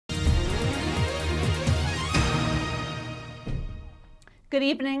Good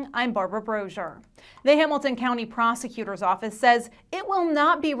evening, I'm Barbara Brosher. The Hamilton County Prosecutor's Office says it will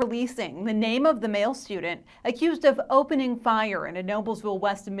not be releasing the name of the male student accused of opening fire in a Noblesville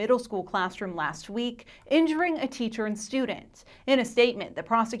West middle school classroom last week, injuring a teacher and student. In a statement, the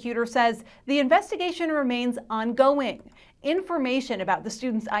prosecutor says the investigation remains ongoing. Information about the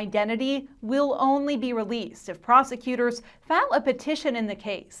student's identity will only be released if prosecutors file a petition in the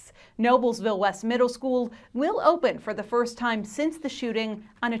case. Noblesville West Middle School will open for the first time since the shooting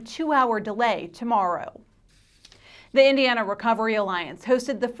on a 2-hour delay tomorrow. The Indiana Recovery Alliance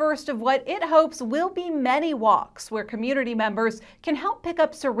hosted the first of what it hopes will be many walks where community members can help pick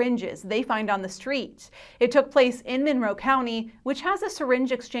up syringes they find on the street. It took place in Monroe County, which has a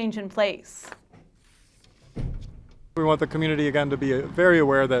syringe exchange in place. We want the community, again, to be very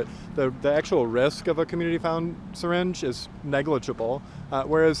aware that the actual risk of a community-found syringe is negligible,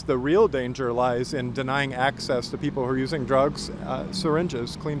 whereas the real danger lies in denying access to people who are using drugs,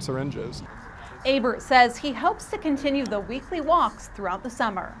 syringes, clean syringes. Abert says he hopes to continue the weekly walks throughout the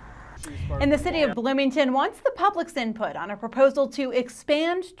summer. And the city of Bloomington wants the public's input on a proposal to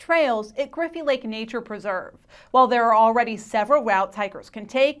expand trails at Griffy Lake Nature Preserve. While there are already several routes hikers can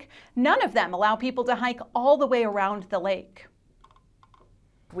take, none of them allow people to hike all the way around the lake.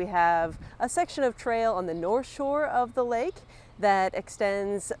 We have a section of trail on the north shore of the lake that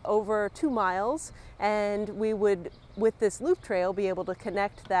extends over 2 miles, and we would, with this loop trail, be able to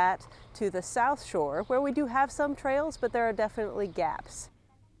connect that to the south shore, where we do have some trails, but there are definitely gaps.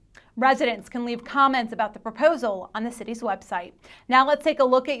 Residents can leave comments about the proposal on the city's website. Now let's take a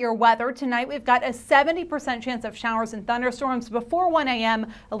look at your weather. Tonight we've got a 70% chance of showers and thunderstorms before 1 a.m.,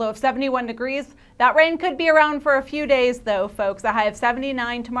 a low of 71 degrees. That rain could be around for a few days though, folks. A high of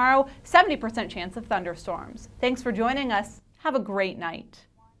 79 tomorrow, 70% chance of thunderstorms. Thanks for joining us. Have a great night.